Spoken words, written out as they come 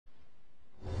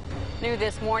New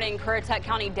this morning, Currituck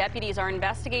County deputies are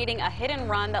investigating a hit and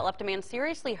run that left a man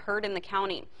seriously hurt in the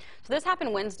county. So this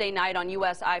happened Wednesday night on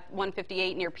US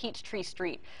I-158 near Peachtree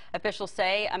Street. Officials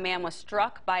say a man was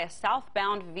struck by a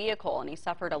southbound vehicle and he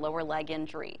suffered a lower leg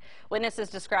injury. Witnesses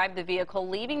described the vehicle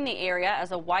leaving the area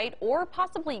as a white or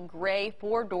possibly gray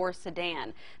four-door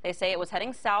sedan. They say it was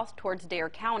heading south towards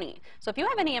Dare County. So if you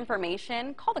have any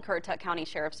information, call the Currituck County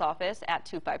Sheriff's Office at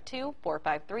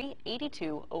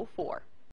 252-453-8204.